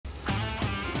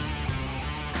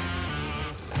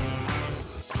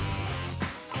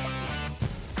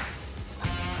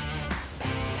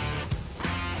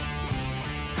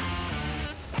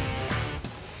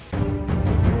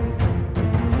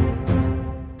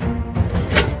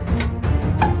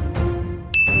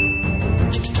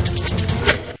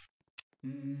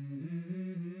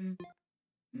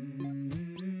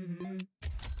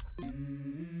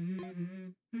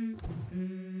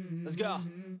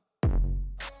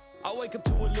I wake up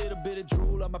to a little bit of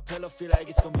drool on my pillow, feel like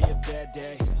it's gonna be a bad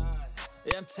day.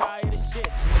 Yeah, I'm tired of shit,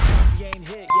 and the coffee ain't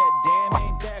hit yet, damn,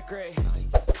 ain't that great.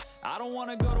 I don't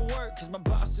wanna go to work, cause my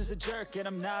boss is a jerk, and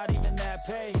I'm not even that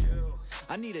paid.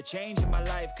 I need a change in my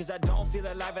life, cause I don't feel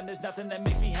alive, and there's nothing that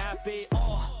makes me happy.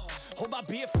 Hold my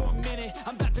beer for a minute,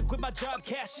 I'm about to quit my job,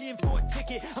 cash in for a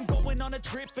ticket. I'm going on a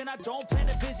trip and I don't plan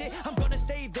to visit. I'm gonna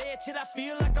stay there till I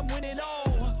feel like I'm winning,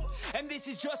 and this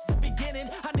is just the beginning.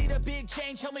 I need a big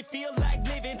change, help me feel like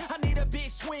living. I need a big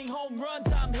swing, home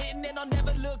runs I'm hitting, and I'll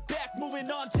never look back,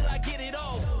 moving on till I get it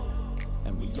all.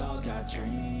 And we all got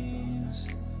dreams,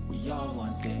 we all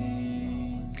want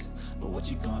things, but what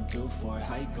you gonna do for it?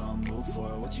 How you gonna move for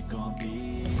it? What you gonna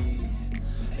be?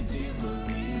 And do you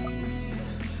believe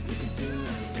you can do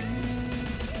anything?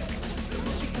 But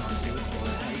what you gonna do for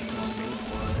it? How you gonna move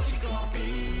for it? What you gonna be?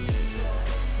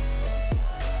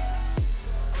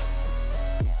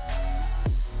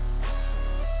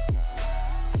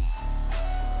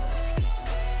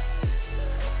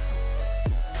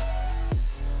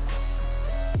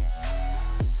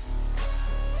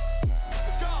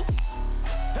 Let's go!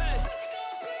 Hey!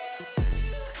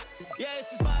 Yeah,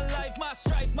 this is my life, my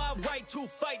strife, my right to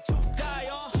fight, to die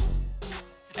on.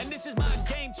 And this is my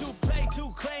game to play, to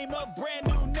claim a brand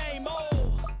new name,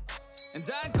 and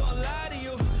I ain't gonna lie to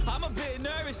you, I'm a bit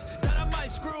nervous that I might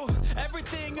screw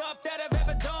everything up that I've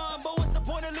ever done. But what's the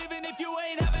point of living if you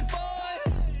ain't having fun?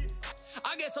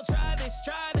 I guess I'll try this,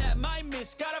 try that, might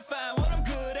miss, gotta find what I'm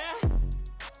good at.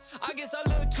 I guess I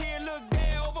look here, look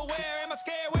there, over where am I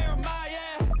scared, where am I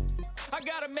at? I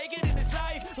gotta make it in this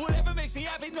life, whatever makes me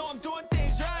happy, know I'm doing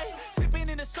things right. Sipping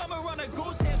in the summer on a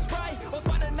goose and Sprite, or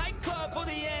find a nightclub for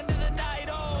the end of the night,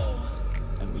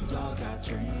 And we all got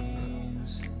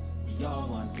dreams, we all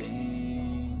want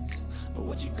things, but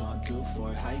what you gonna do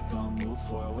for it? How you gonna move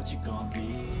for it? What you gonna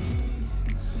be?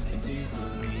 And do you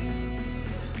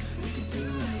believe you can do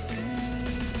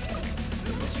anything?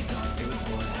 But what you gonna do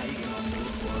for it? How you gonna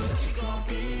move for it? What you gonna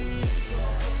be?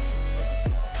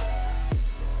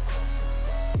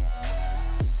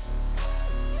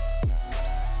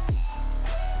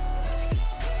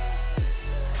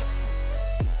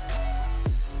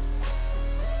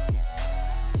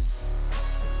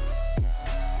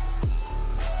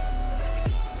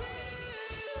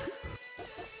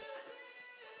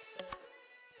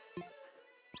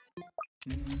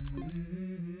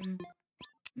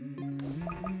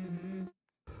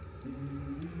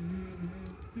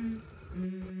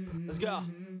 Let's go.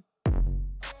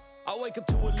 I wake up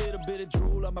to a little bit of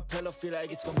drool on my pillow, feel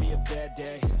like it's gonna be a bad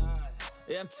day.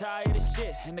 Yeah, I'm tired of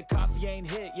shit, and the coffee ain't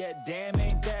hit yet, damn,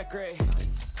 ain't that great.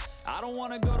 I don't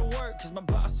wanna go to work, cause my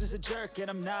boss is a jerk, and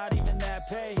I'm not even that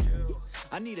paid.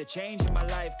 I need a change in my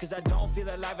life, cause I don't feel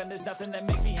alive, and there's nothing that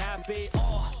makes me happy.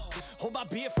 Hold my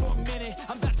beer for a minute,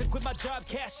 I'm about to quit my job,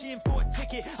 cash in for a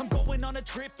ticket. I'm going on a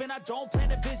trip and I don't plan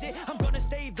to visit. I'm gonna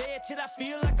stay there till I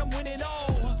feel like I'm winning,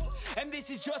 and this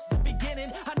is just the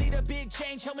beginning. I need a big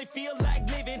change, help me feel like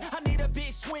living. I need a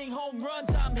big swing, home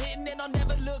runs I'm hitting, and I'll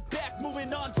never look back,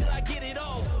 moving on till I get it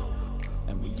all.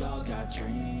 And we all got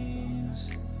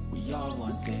dreams, we all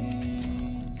want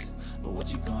things, but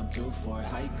what you gonna do for it?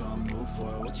 How you gonna move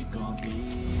for it? What you gonna be?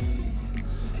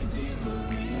 And do you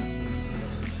believe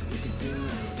you can do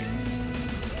anything?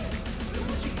 But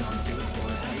what you gonna do for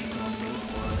it? How you gonna move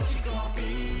for it? What you gonna be?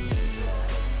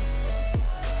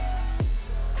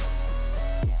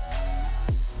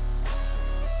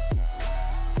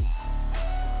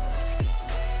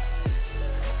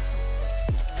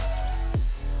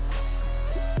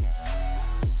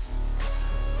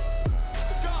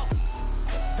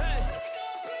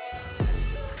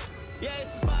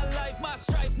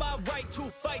 To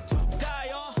fight, to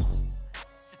die on.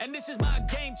 And this is my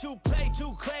game to play,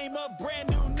 to claim a brand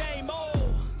new name,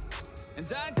 and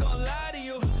I ain't gonna lie to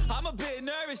you, I'm a bit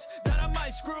nervous that I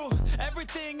might screw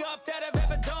everything up that I've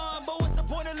ever done. But what's the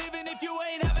point of living if you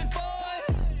ain't having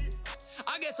fun?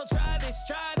 I guess I'll try this,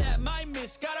 try that, might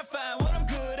miss, gotta find what I'm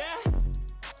good at.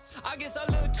 I guess I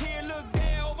look here, look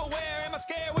there, over where am I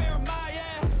scared, where am I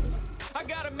at? I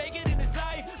gotta make it in this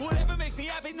life, whatever makes me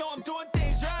happy, know I'm doing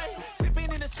things right.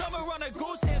 Sipping in the summer on a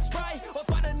goose and Sprite, or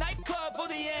find a nightclub for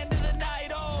the end of the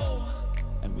night,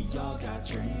 And we all got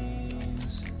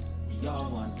dreams, we all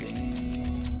want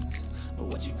things, but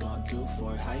what you gonna do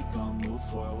for it? How you gonna move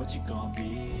for it? What you gonna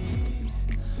be?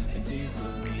 And do you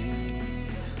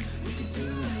believe you can do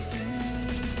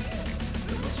anything?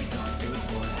 But what you gonna do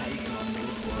for it? How you gonna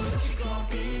move for it? What you gonna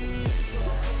be?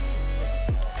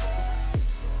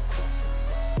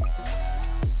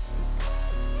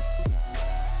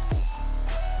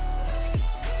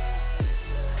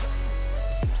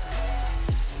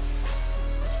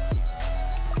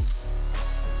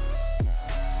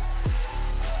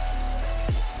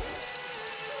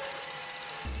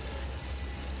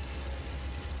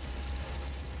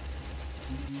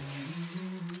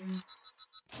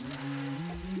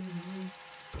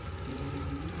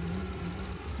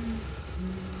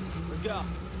 Let's go.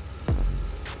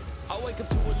 I wake up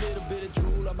to a little bit of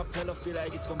drool on my pillow, feel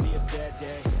like it's gonna be a bad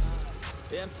day.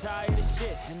 Yeah, I'm tired of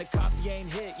shit, and the coffee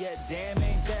ain't hit yet, damn,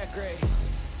 ain't that great.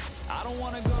 I don't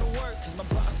wanna go to work, cause my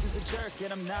boss is a jerk,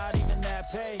 and I'm not even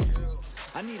that paid.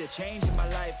 I need a change in my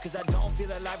life, cause I don't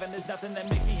feel alive, and there's nothing that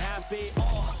makes me happy.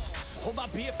 Hold my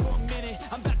beer for a minute,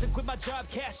 I'm about to quit my job,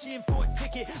 cash in for a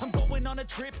ticket. I'm going on a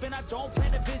trip and I don't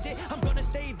plan to visit. I'm gonna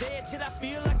stay there till I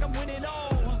feel like I'm winning,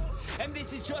 and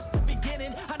this is just the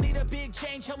beginning. I need a big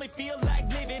change, help me feel like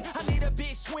living. I need a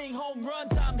big swing, home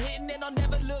runs I'm hitting, and I'll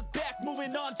never look back,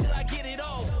 moving on till I get it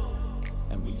all.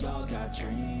 And we all got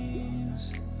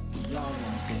dreams, we all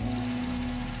want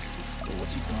things, but what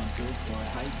you gonna do for it?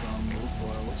 How you gonna move for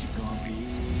it? What you gonna be?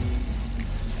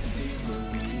 And do you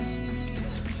believe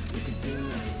you can do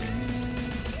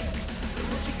anything? But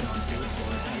what you gonna do for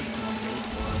it? How you gonna move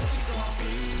for it? What you gonna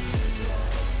be?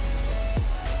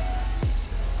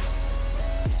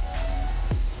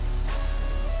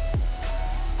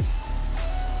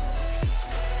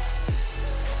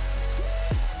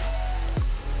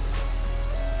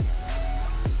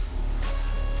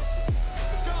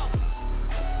 Let's go.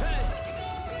 Hey.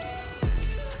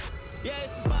 Yeah,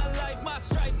 this is my life, my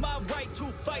strife, my right to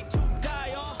fight, to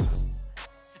die on.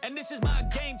 And this is my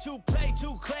game to play,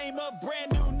 to claim a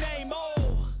brand new name,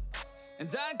 And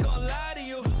I ain't gonna lie to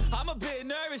you, I'm a bit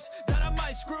nervous that I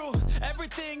might screw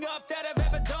everything up that I've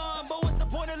ever done. But what's the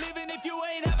point of living if you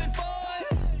ain't having fun?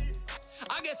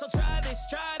 I guess I'll try this,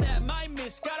 try that, might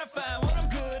miss, gotta find what I'm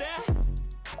good at.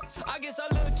 I guess I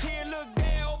look here, look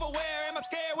there, over where am I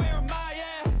scared, where am I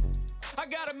at? I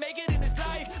gotta make it in this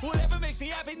life, whatever makes me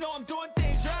happy, know I'm doing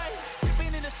things right.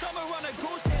 Sipping in the summer on a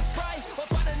goose and Sprite, or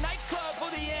find a nightclub for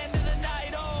the end of the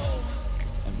night,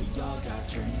 And we all got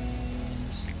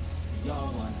dreams, we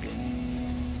all want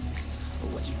things, but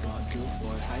what you gonna do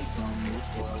for it? How you gonna move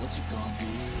for it? What you gonna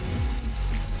be?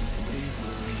 And do you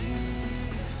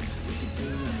believe we can do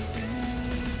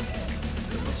anything?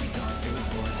 But what you gonna do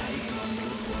for it? How you gonna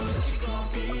move for it? What you gonna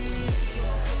be?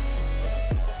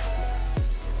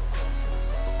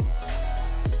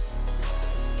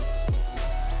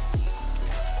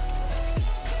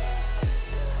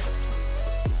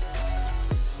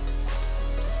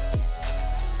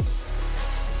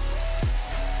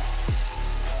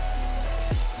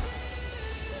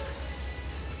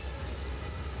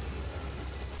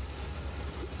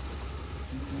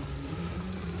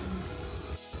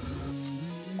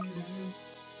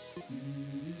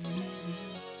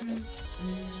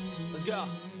 Let's go.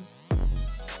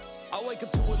 I wake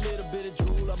up to a little bit of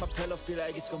drool on my pillow, feel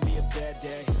like it's gonna be a bad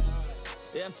day.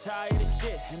 Yeah, I'm tired of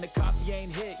shit, and the coffee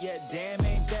ain't hit yet, damn,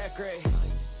 ain't that great.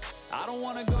 I don't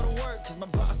wanna go to work, cause my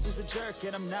boss is a jerk,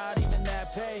 and I'm not even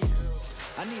that paid.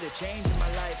 I need a change in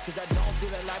my life, cause I don't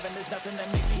feel alive, and there's nothing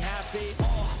that makes me happy.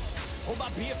 Hold my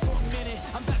beer for a minute,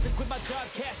 I'm about to quit my job,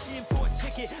 cash in for a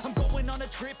ticket. I'm going on a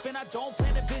trip and I don't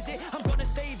plan to visit. I'm gonna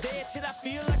stay there till I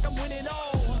feel like I'm winning,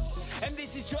 and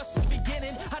this is just the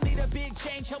beginning. I need a big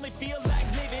change, help me feel like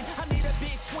living. I need a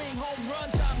big swing, home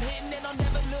runs I'm hitting, and I'll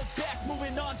never look back,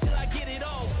 moving on till I get it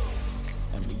all.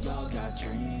 And we all got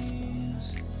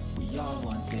dreams, we all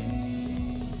want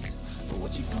things, but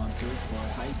what you gonna do for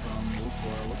it? How you gonna move for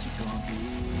it? What you gonna be?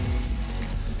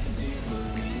 And do you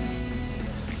believe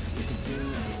you can do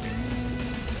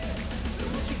anything? But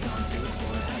what you gonna do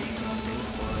for it? How you gonna move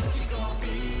for it? What you gonna be?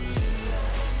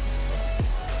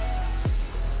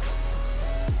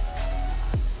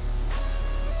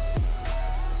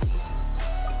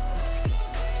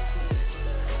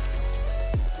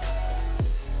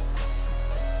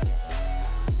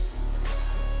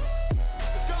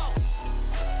 Let's go.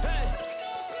 Hey.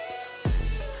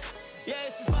 Yeah,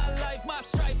 this is my life, my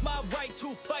strife, my right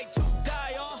to fight, to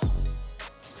die on.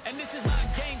 And this is my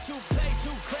game to play, to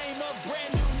claim a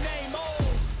brand new name,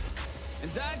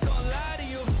 And I ain't gonna lie to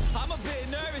you, I'm a bit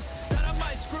nervous that I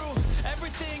might screw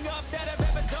everything up that I've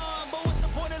ever done. But what's the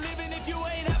point of living if you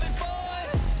ain't having fun?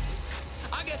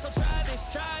 I guess I'll try this,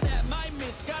 try that, might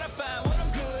miss, gotta find what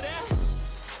I'm good at.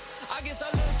 I guess I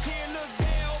look here, look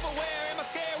there, over where am I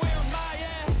scared, where am I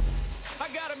at? I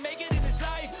gotta make it in this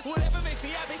life, whatever makes me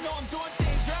happy, know I'm doing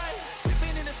things right.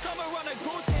 Sipping in the summer on a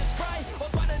goose and Sprite, or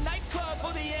find a nightclub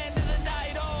for the end of the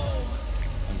night,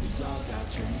 And we all got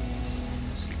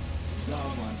dreams, we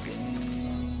all want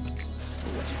things,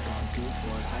 but what you gonna do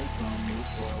for it? How you gonna move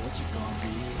for it? What you gonna be?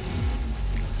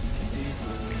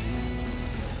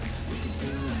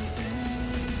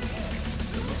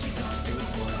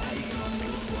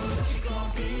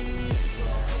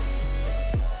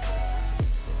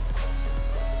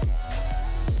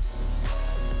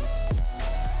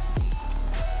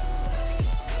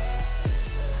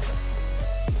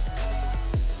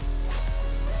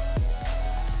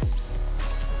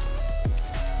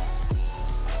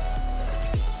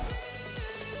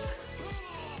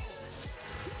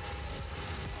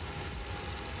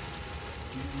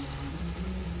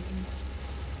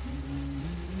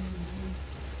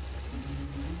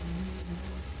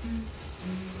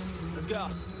 Let's go.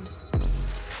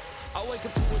 I wake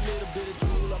up to a little bit of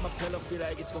drool on my pillow, feel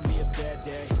like it's gonna be a bad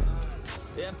day.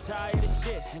 Yeah, I'm tired of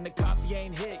shit, and the coffee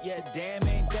ain't hit yet, damn,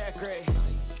 ain't that great.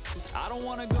 I don't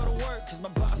wanna go to work, cause my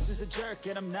boss is a jerk,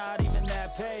 and I'm not even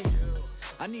that paid.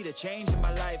 I need a change in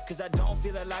my life, cause I don't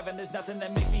feel alive, and there's nothing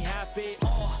that makes me happy.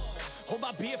 Hold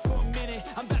my beer for a minute,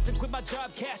 I'm about to quit my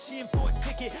job, cash in for a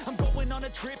ticket. I'm going on a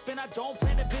trip, and I don't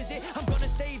plan to visit. I'm gonna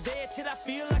stay there till I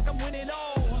feel like I'm winning,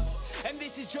 and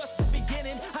this is just the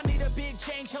beginning. I need a big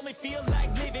change, help me feel like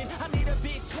living. I need a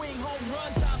big swing, home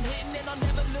runs I'm hitting, and I'll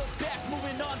never look back,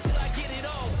 moving on till I get it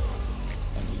all.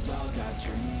 And we all got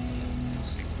dreams,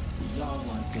 we all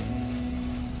want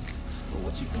things, but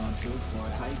what you gonna do for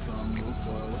it? How you gonna move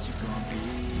for it? What you gonna be?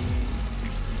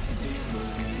 And do you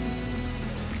believe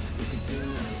you can do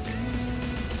anything?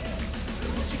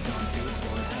 But what you gonna do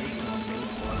for it? How you gonna move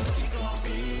for it? What you gonna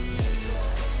be?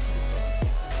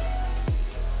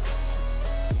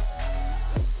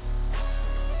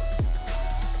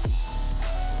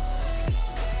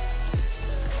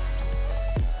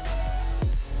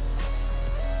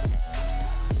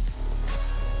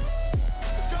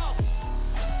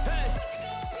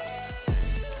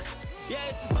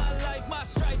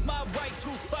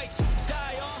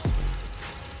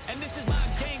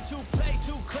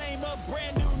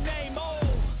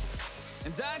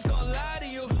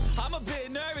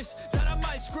 That I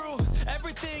might screw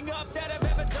everything up that I've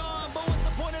ever done. But what's the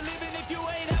point of living if you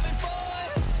ain't having fun?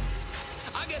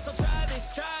 I guess I'll try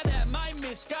this, try that, might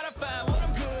miss, gotta find what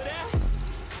I'm good at.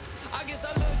 I guess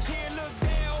I look here, look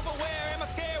there, over where am I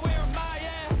scared, where am I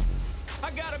at? I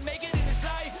gotta make it in this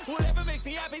life, whatever makes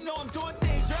me happy, know I'm doing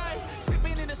things right.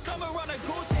 Sipping in the summer on a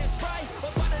goose and Sprite, or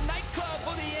find a nightclub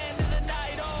for the end of the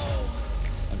night,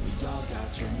 And we all got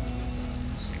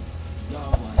dreams, we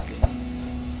all want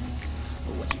things,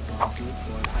 but what you gonna do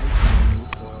for it? How you gonna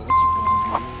move for it? What you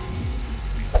gonna be?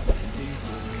 And do you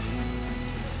believe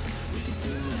we can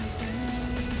do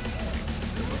anything?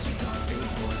 But what you gonna do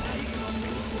for it? How you gonna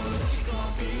move for it? What you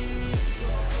gonna be?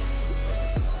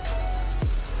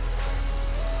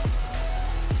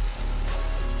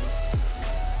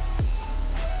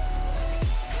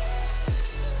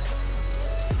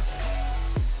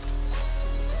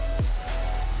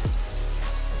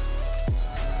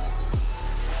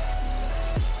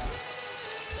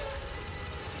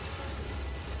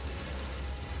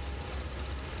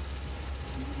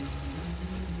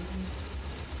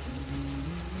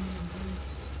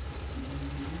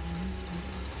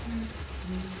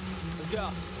 Go.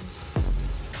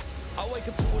 I wake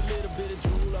up to a little bit of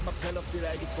drool on my pillow, feel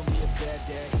like it's gonna be a bad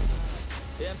day.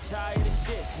 Yeah, I'm tired of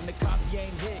shit, and the coffee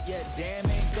ain't hit yet, damn,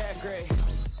 ain't that great.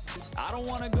 I don't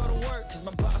wanna go to work, cause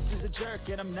my boss is a jerk,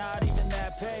 and I'm not even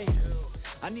that paid.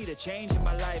 I need a change in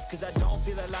my life, cause I don't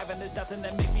feel alive, and there's nothing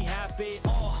that makes me happy.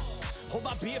 Hold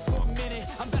my beer for a minute,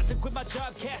 I'm about to quit my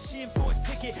job, cash in for a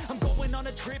ticket. I'm going on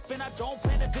a trip, and I don't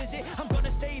plan to visit. I'm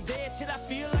gonna stay there till I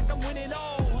feel like I'm winning,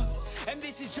 and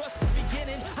this is just the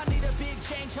beginning. I need a big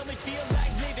change, help me feel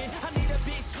like living. I need a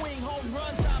big swing, home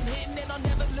runs I'm hitting, and I'll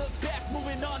never look back,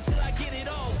 moving on till I get it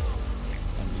all.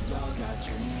 And we all got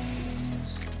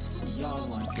dreams, we all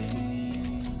want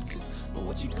things, but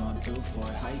what you gonna do for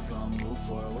it? How you gonna move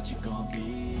for it? What you gonna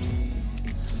be?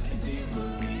 And do you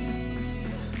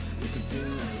believe you can do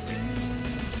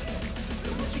anything?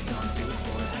 But what you gonna do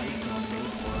for it? How you gonna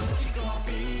move for it? What you gonna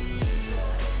be?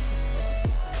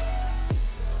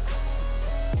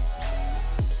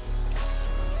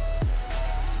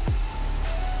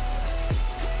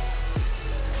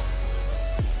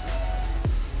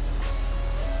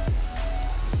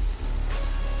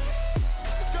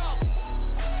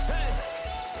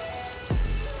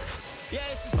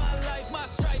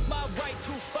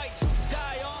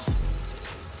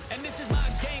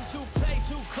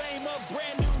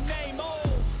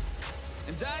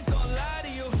 I ain't gonna lie to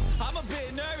you, I'm a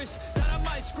bit nervous that I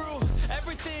might screw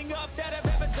everything up that I've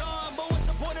ever done. But what's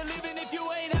the point of living if you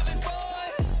ain't having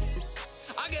fun?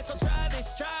 I guess I'll try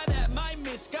this, try that, might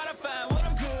miss, gotta find what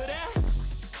I'm good at.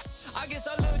 I guess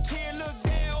I look here, look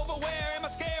there, over where am I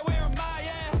scared, where am I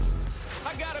at?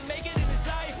 I gotta make it in this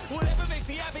life, whatever makes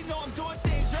me happy, know I'm doing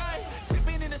things right.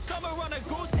 Sipping in the summer on a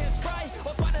goose and Sprite,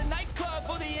 or find a nightclub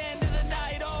for the end of the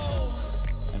night,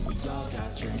 And we all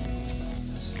got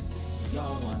dreams, we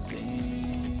all want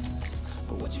things,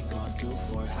 but what you gonna do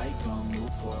for it? How you gonna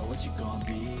move for it? What you gonna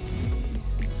be?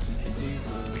 And do you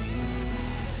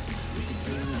believe you can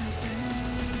do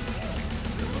anything?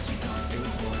 But what you gonna do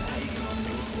for it? How you gonna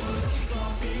move for it? What you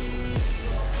gonna be?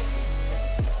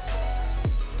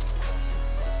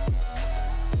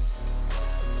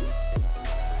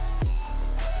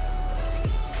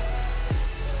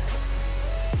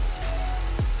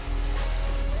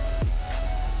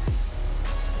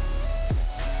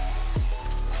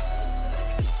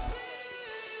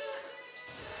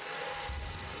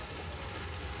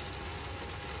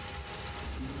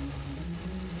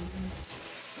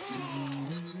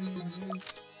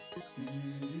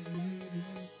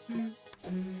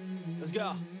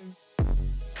 go.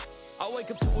 I wake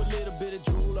up to a little bit of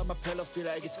drool on my pillow, feel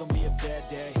like it's gonna be a bad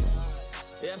day.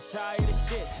 Yeah, I'm tired of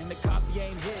shit, and the coffee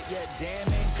ain't hit yet,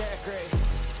 damn, ain't that great.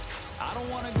 I don't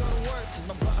wanna go to work, cause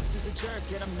my boss is a jerk,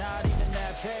 and I'm not even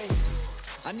that paid.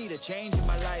 I need a change in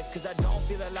my life, cause I don't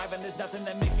feel alive, and there's nothing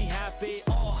that makes me happy.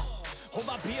 Hold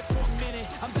my beer for a minute,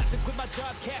 I'm about to quit my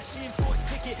job, cash in for a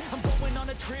ticket. I'm going on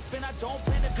a trip, and I don't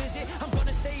plan to visit. I'm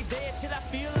gonna stay there till I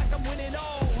feel like I'm winning,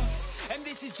 and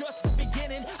this is just the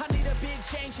beginning. I need a big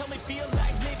change, help me feel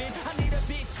like living. I need a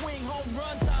big swing, home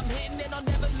runs I'm hitting, and I'll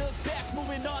never look back,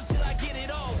 moving on till I get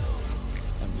it all.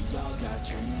 And we all got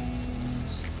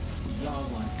dreams, we all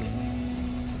want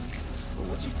things, but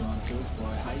what you gonna do for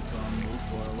it? How you gonna move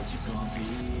for it? What you gonna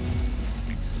be?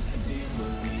 And do you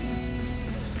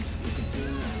believe you can do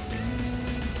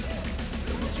anything?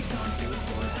 But what you gonna do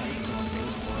for it? How you gonna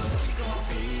move for it? What you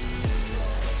gonna be?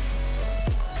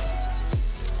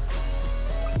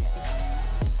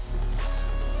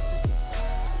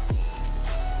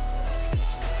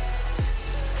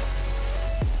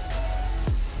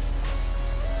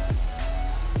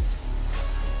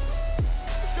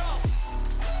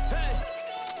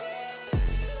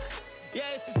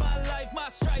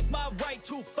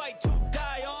 To fight, to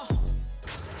die on.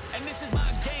 And this is my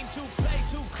game to play,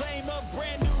 to claim a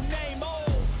brand new name,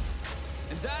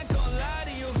 And I ain't gonna lie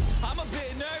to you, I'm a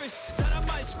bit nervous that I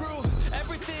might screw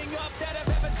everything up that I've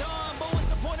ever done. But what's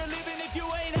the point of living if you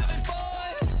ain't having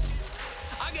fun?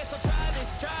 I guess I'll try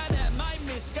this, try that, might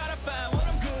miss, gotta find what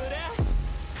I'm good at.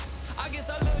 I guess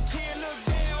I look here, look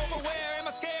there, over where am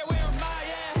I scared, where am I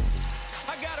at?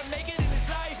 I gotta make it in this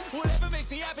life, whatever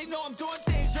makes me happy, know I'm doing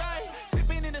things right.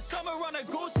 In the summer on a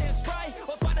goose and Sprite,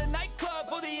 or find a nightclub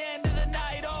for the end of the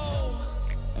night,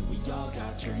 And we all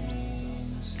got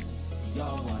dreams, we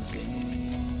all want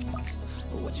things,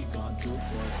 but what you gonna do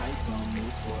for it? How you gonna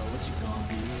move for it? What you gonna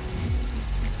be?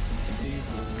 And do you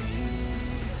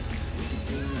believe you can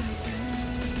do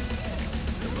anything?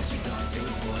 But what you gonna do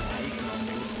for it? How you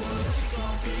gonna move for it? What you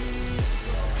gonna be?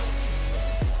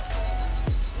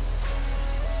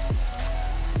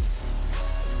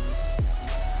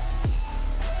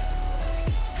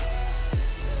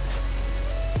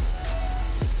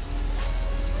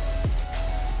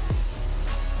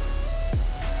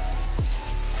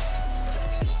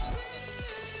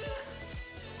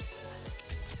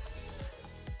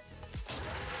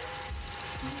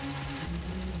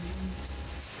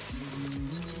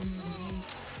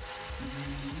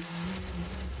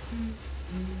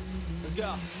 Let's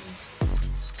go.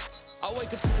 I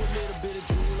wake up to a little bit of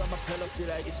drool on my pillow, feel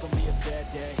like it's gonna be a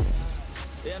bad day.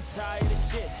 Yeah, I'm tired of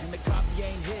shit, and the coffee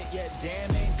ain't hit yet,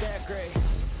 damn, ain't that great.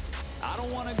 I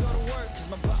don't wanna go to work, cause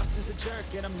my boss is a jerk,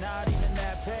 and I'm not even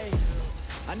that paid.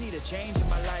 I need a change in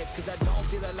my life, cause I don't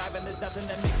feel alive, and there's nothing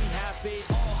that makes me happy.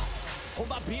 Hold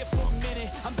my beer for a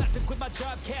minute, I'm about to quit my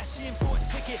job, cash in for a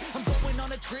ticket. I'm going on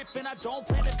a trip, and I don't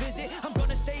plan to visit. I'm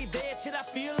gonna stay there till I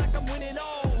feel like I'm winning,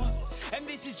 and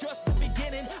this is just the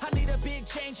beginning. I need a big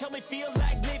change, help me feel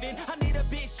like living. I need a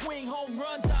big swing, home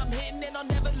runs I'm hitting, and I'll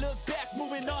never look back,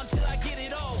 moving on till I get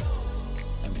it all.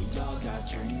 And we all got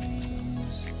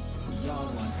dreams, we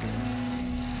all want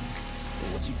things, but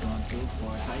what you gonna do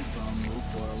for it? How you gonna move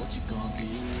for it? What you gonna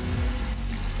be?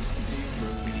 And do you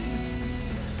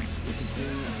believe you can do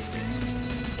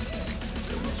anything?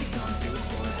 But what you gonna do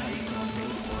for it? How you gonna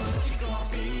move for it? What you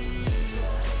gonna be?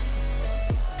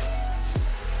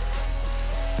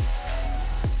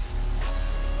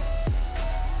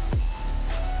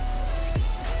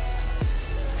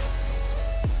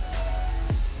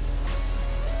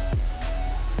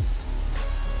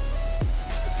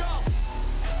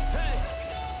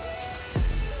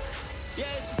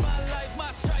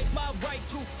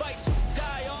 To fight, to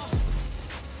die on.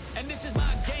 And this is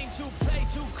my game to play,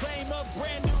 to claim a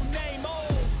brand new name,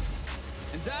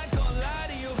 And I ain't gonna lie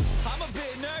to you, I'm a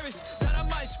bit nervous that I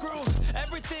might screw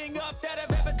everything up that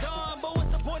I've ever done. But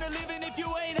what's the point of living if you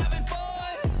ain't having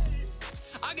fun?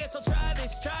 I guess I'll try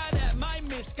this, try that, might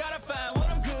miss, gotta find what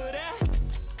I'm good at.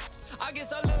 I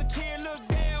guess I look here, look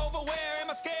there, over where am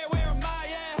I scared, where am I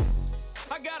at?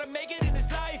 I gotta make it in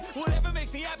this life, whatever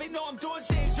makes me happy, know I'm doing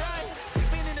things right.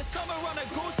 Summer on a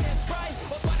goose and Sprite,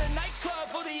 or find a nightclub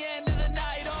for the end of the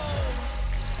night,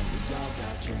 And we all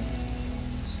got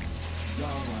dreams, we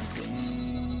all want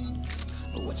things,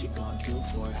 but what you gonna do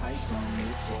for it? How you gonna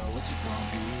move for it? What you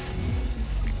gonna be?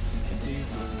 And do you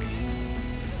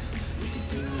believe you can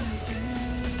do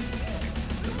anything?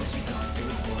 But what you gonna do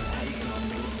for it? How you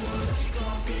gonna move for it? What you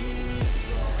gonna be?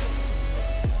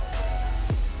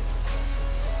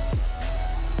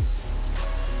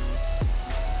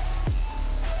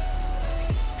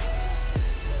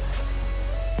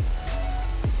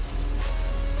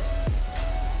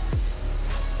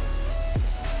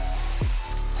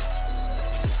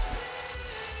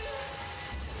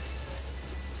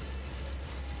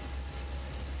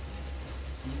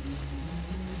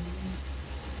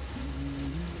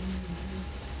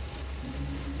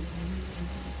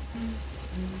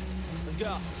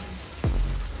 go.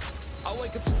 I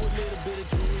wake up to a little bit of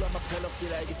drool on my pillow, feel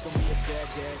like it's gonna be a bad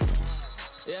day.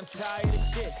 Yeah, I'm tired of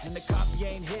shit, and the coffee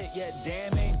ain't hit yet,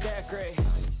 damn, ain't that great.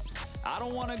 I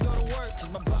don't wanna go to work, cause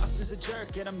my boss is a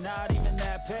jerk, and I'm not even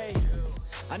that paid.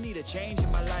 I need a change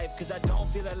in my life, cause I don't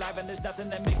feel alive, and there's nothing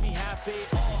that makes me happy.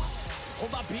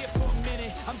 Hold my beer for a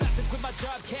minute, I'm about to quit my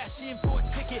job, cash in for a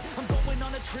ticket. I'm going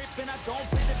on a trip, and I don't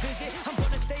plan to visit. I'm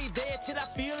gonna stay there till I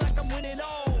feel like I'm winning,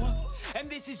 and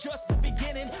this is just the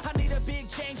beginning. I need a big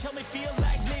change, help me feel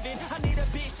like living. I need a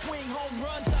big swing, home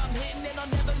runs I'm hitting, and I'll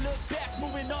never look back,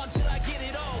 moving on till I get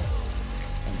it all.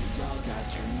 And we all got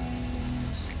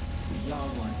dreams, we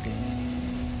all want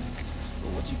things, but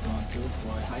what you gonna do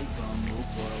for it? How you gonna move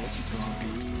for it? What you gonna be?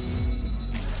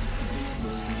 And do you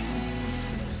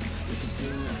believe we can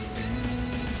do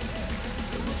anything?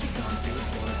 But what you gonna do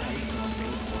for it? How you gonna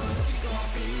move for it? What you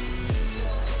gonna be?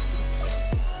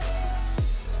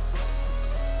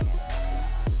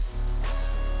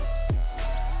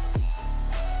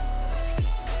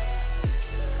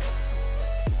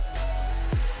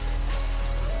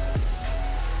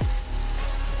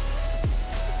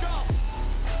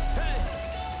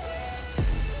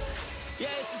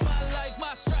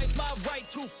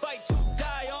 To fight, to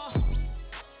die on.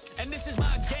 And this is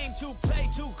my game to play,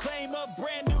 to claim a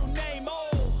brand new name,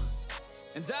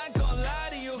 and I ain't gonna lie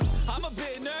to you, I'm a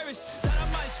bit nervous that I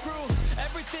might screw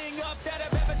everything up that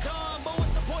I've ever done. But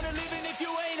what's the point of living if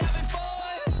you ain't having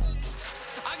fun?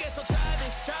 I guess I'll try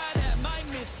this, try that, might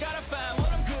miss, gotta find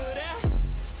what I'm good at.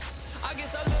 I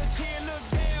guess I look here, look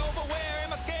there, over where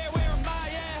am I scared, where am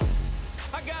I at?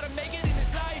 I gotta make it in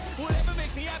this life, whatever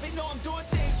makes me happy, know I'm doing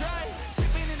things right.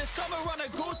 Summer on a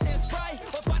goose and Sprite,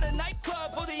 or find a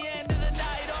nightclub for the end of the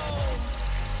night,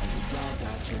 And we all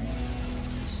got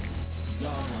dreams, we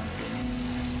all want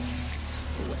things,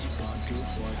 but what you gonna do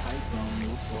for it? How you gonna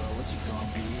move for it? What you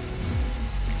gonna be?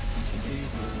 And do you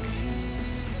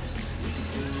believe we can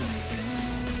do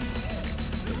anything?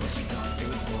 But what you gonna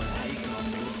do for it? How you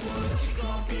gonna move for it? What you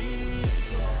gonna be?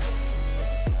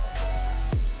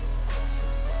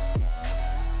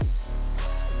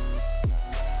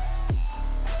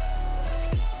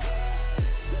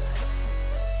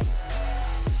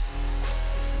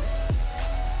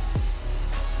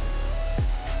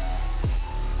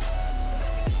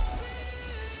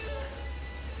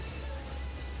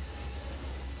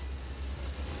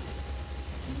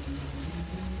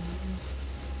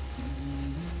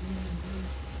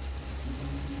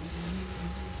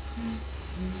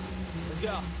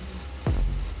 Go.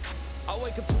 I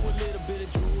wake up to a little bit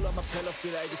of drool on my pillow,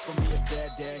 feel like it's gonna be a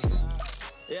bad day.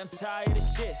 Yeah, I'm tired of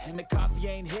shit, and the coffee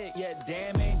ain't hit yet,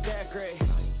 damn, ain't that great.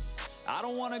 I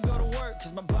don't wanna go to work,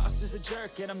 cause my boss is a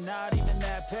jerk, and I'm not even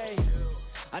that paid.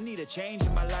 I need a change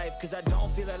in my life, cause I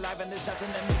don't feel alive, and there's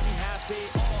nothing that makes me happy.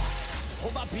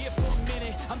 Hold my beer for a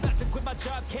minute, I'm about to quit my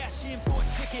job, cash in for a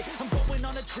ticket. I'm going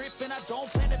on a trip, and I don't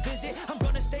plan to visit. I'm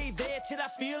gonna stay there till I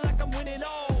feel like I'm winning,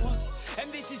 and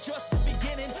this is just the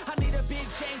beginning. I need a big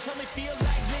change, help me feel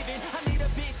like living. I need a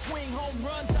big swing, home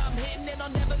runs I'm hitting, and I'll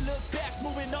never look back,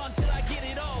 moving on till I get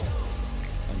it all.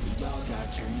 And we all got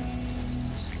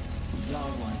dreams, we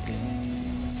all want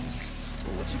things,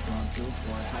 but what you gonna do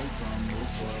for it? How you gonna move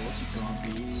for it? What you gonna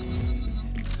be?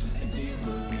 And do you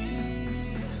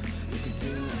believe you can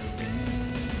do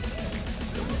anything?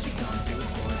 But what you gonna do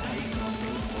for it? How you gonna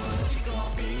move for it? What you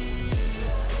gonna be?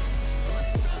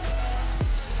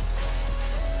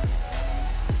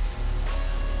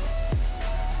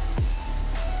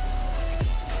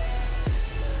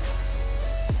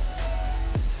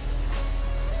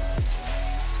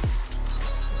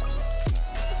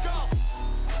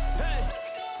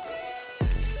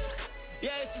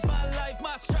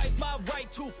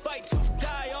 To fight, to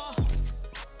die on.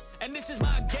 And this is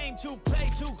my game to play,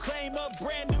 to claim a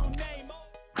brand new name.